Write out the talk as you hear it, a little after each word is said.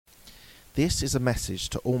This is a message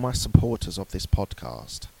to all my supporters of this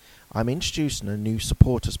podcast. I'm introducing a new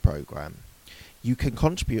supporters program. You can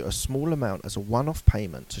contribute a small amount as a one-off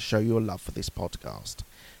payment to show your love for this podcast.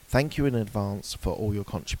 Thank you in advance for all your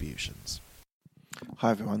contributions.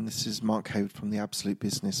 Hi everyone, this is Mark Hayward from the Absolute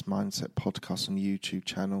Business Mindset podcast on YouTube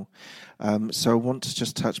channel. So I want to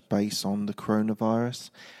just touch base on the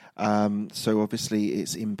coronavirus. So obviously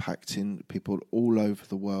it's impacting people all over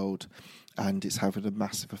the world, and it's having a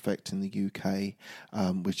massive effect in the UK,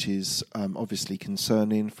 which is obviously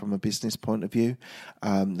concerning from a business point of view.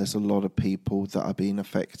 There's a lot of people that are being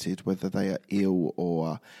affected, whether they are ill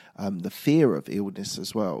or the fear of illness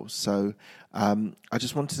as well. So I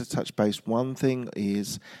just wanted to touch base. One thing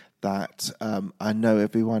is that I know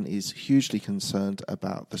everyone is hugely concerned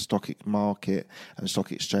about the stock market and the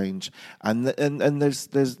stock exchange, and there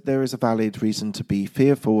is a valid reason to be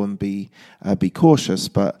fearful and be cautious,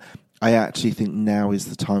 but I actually think now is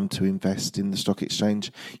the time to invest in the stock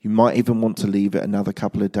exchange. You might even want to leave it another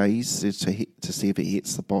couple of days to see if it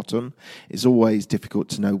hits the bottom. It's always difficult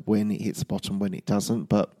to know when it hits the bottom, when it doesn't,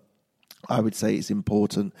 but I would say it's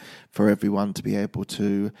important for everyone to be able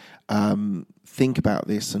to think about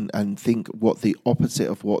this and think what the opposite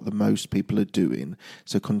of what the most people are doing.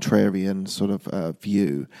 So contrarian sort of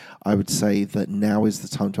view. I would say that now is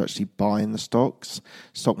the time to actually buy in the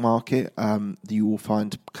stock market. You will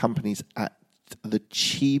find companies at the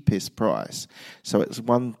cheapest price. So it's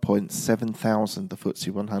 1.7,000. The FTSE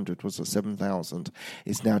 100 was at 7,000.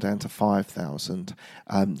 It's now down to 5,000.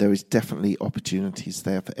 There is definitely opportunities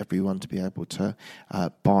there for everyone to be able to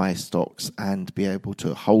buy stocks and be able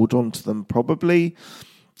to hold on to them. Probably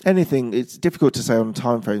anything. It's difficult to say on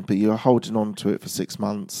time frames, but you're holding on to it for 6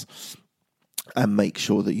 months. And make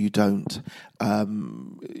sure that you don't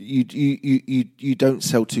you don't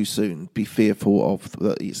sell too soon. Be fearful of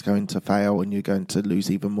that it's going to fail and you're going to lose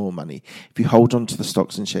even more money. If you hold on to the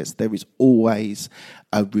stocks and shares, there is always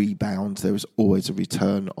a rebound. There is always a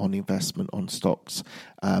return on investment on stocks.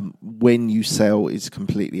 When you sell is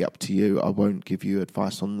completely up to you. I won't give you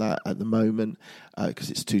advice on that at the moment because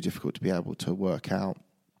it's too difficult to be able to work out.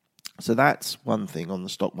 So that's one thing on the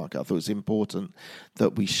stock market. I thought it was important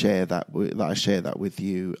that we share that. That I share that with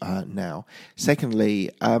you now. Secondly,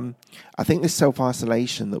 I think this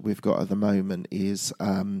self-isolation that we've got at the moment is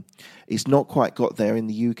not quite got there in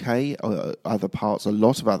the UK. Or other parts, a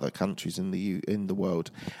lot of other countries in the world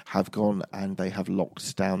have gone and they have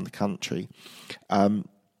locked down the country.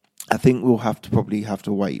 I think we'll probably have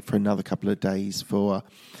to wait for another couple of days for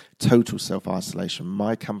total self-isolation.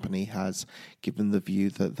 My company has given the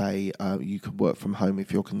view that you can work from home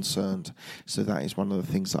if you're concerned. So that is one of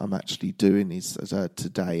the things that I'm actually doing is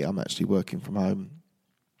today I'm actually working from home.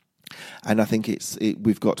 And I think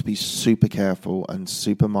we've got to be super careful and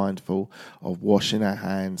super mindful of washing our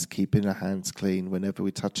hands, keeping our hands clean whenever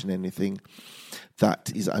we're touching anything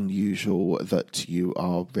that is unusual, that you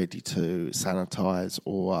are ready to sanitize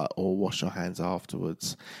or wash your hands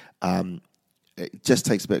afterwards. It just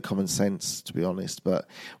takes a bit of common sense, to be honest, but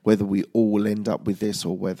whether we all end up with this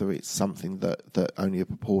or whether it's something that only a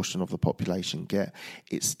proportion of the population get,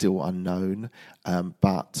 it's still unknown.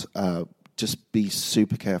 But just be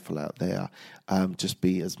super careful out there. Just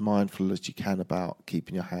be as mindful as you can about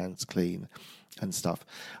keeping your hands clean and stuff.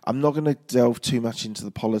 I'm not going to delve too much into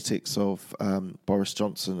the politics of Boris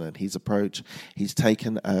Johnson and his approach. He's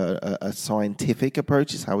taken a scientific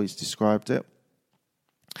approach, is how he's described it.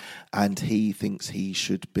 And he thinks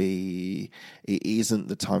it isn't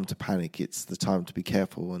the time to panic, it's the time to be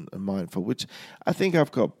careful and mindful, which I think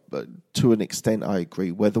I've got, to an extent I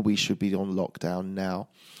agree. Whether we should be on lockdown now,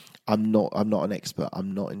 I'm not an expert.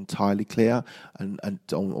 I'm not entirely clear and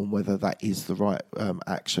on whether that is the right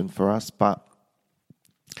action for us, but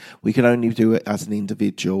we can only do it as an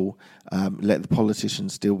individual. Let the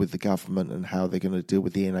politicians deal with the government and how they're going to deal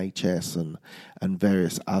with the NHS and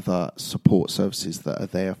various other support services that are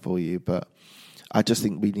there for you. But I just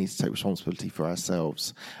think we need to take responsibility for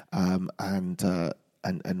ourselves and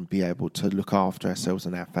be able to look after ourselves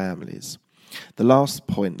and our families. The last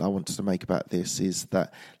point I wanted to make about this is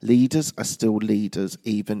that leaders are still leaders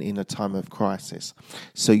even in a time of crisis.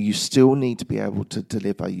 So you still need to be able to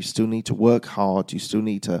deliver. You still need to work hard. You still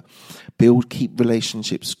need to keep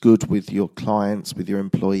relationships good with your clients, with your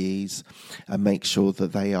employees, and make sure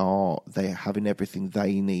that they're having everything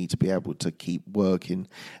they need to be able to keep working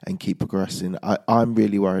and keep progressing. I'm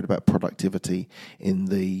really worried about productivity in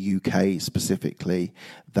the UK specifically,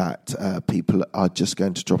 that people are just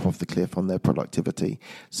going to drop off the cliff on their productivity.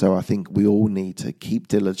 So I think we all need to keep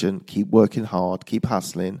diligent, keep working hard, keep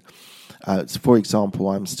hustling, For example,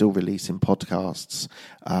 I'm still releasing podcasts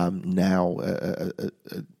now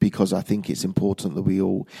because I think it's important that we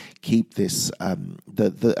all keep this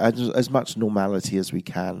as much normality as we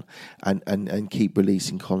can, and keep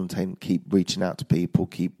releasing content, keep reaching out to people,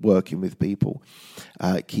 keep working with people,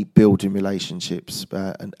 keep building relationships,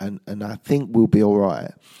 and I think we'll be all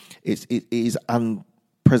right. It is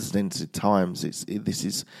unprecedented times. This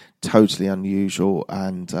is totally unusual,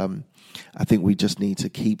 and I think we just need to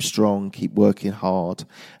keep strong, keep working hard,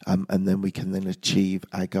 and then we can then achieve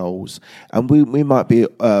our goals. And we might be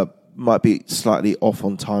slightly off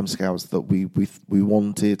on timescales that we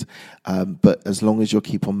wanted, but as long as you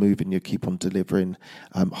keep on moving, you keep on delivering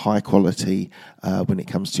high quality when it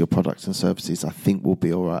comes to your products and services, I think we'll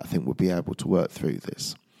be all right. I think we'll be able to work through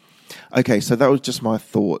this. Okay, so that was just my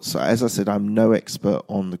thoughts. As I said, I'm no expert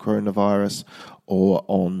on the coronavirus or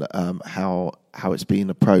on how it's being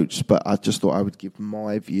approached, but I just thought I would give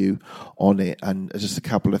my view on it, and just a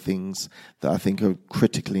couple of things that I think are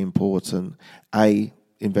critically important. A,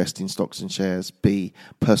 invest in stocks and shares. B,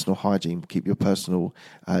 personal hygiene. Keep your personal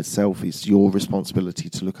self. It's your responsibility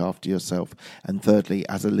to look after yourself. And thirdly,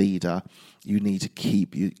 as a leader, you need to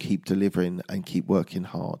keep delivering and keep working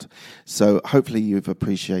hard. So hopefully you've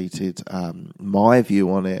appreciated my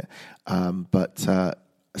view on it. But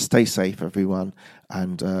stay safe, everyone,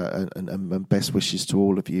 and best wishes to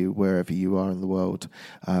all of you wherever you are in the world.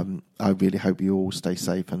 I really hope you all stay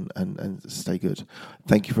safe and stay good.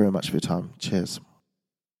 Thank you very much for your time. Cheers.